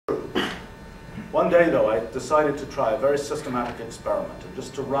One day, though, I decided to try a very systematic experiment, and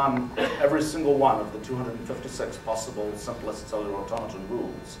just to run every single one of the 256 possible simplest cellular automaton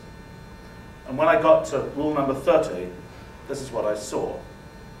rules. And when I got to rule number 30, this is what I saw.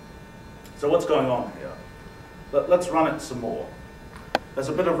 So what's going on here? Let's run it some more. There's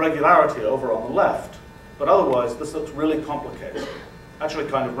a bit of regularity over on the left, but otherwise this looks really complicated, actually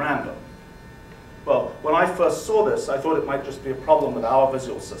kind of random. Well, when I first saw this, I thought it might just be a problem with our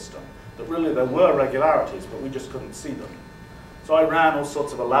visual system, that really there were regularities, but we just couldn't see them. So I ran all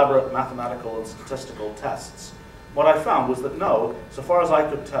sorts of elaborate mathematical and statistical tests. What I found was that no, so far as I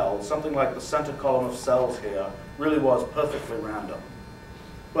could tell, something like the center column of cells here really was perfectly random.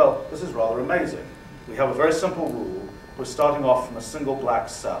 Well, this is rather amazing. We have a very simple rule. We're starting off from a single black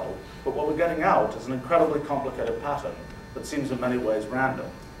cell, but what we're getting out is an incredibly complicated pattern that seems in many ways random.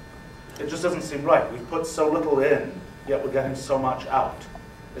 It just doesn't seem right. We've put so little in, yet we're getting so much out.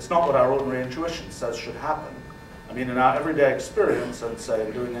 It's not what our ordinary intuition says should happen. I mean, in our everyday experience, and say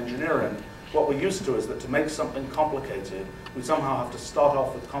in doing engineering, what we're used to is that to make something complicated, we somehow have to start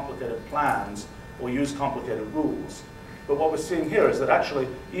off with complicated plans or use complicated rules. But what we're seeing here is that actually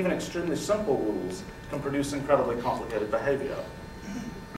even extremely simple rules can produce incredibly complicated behavior.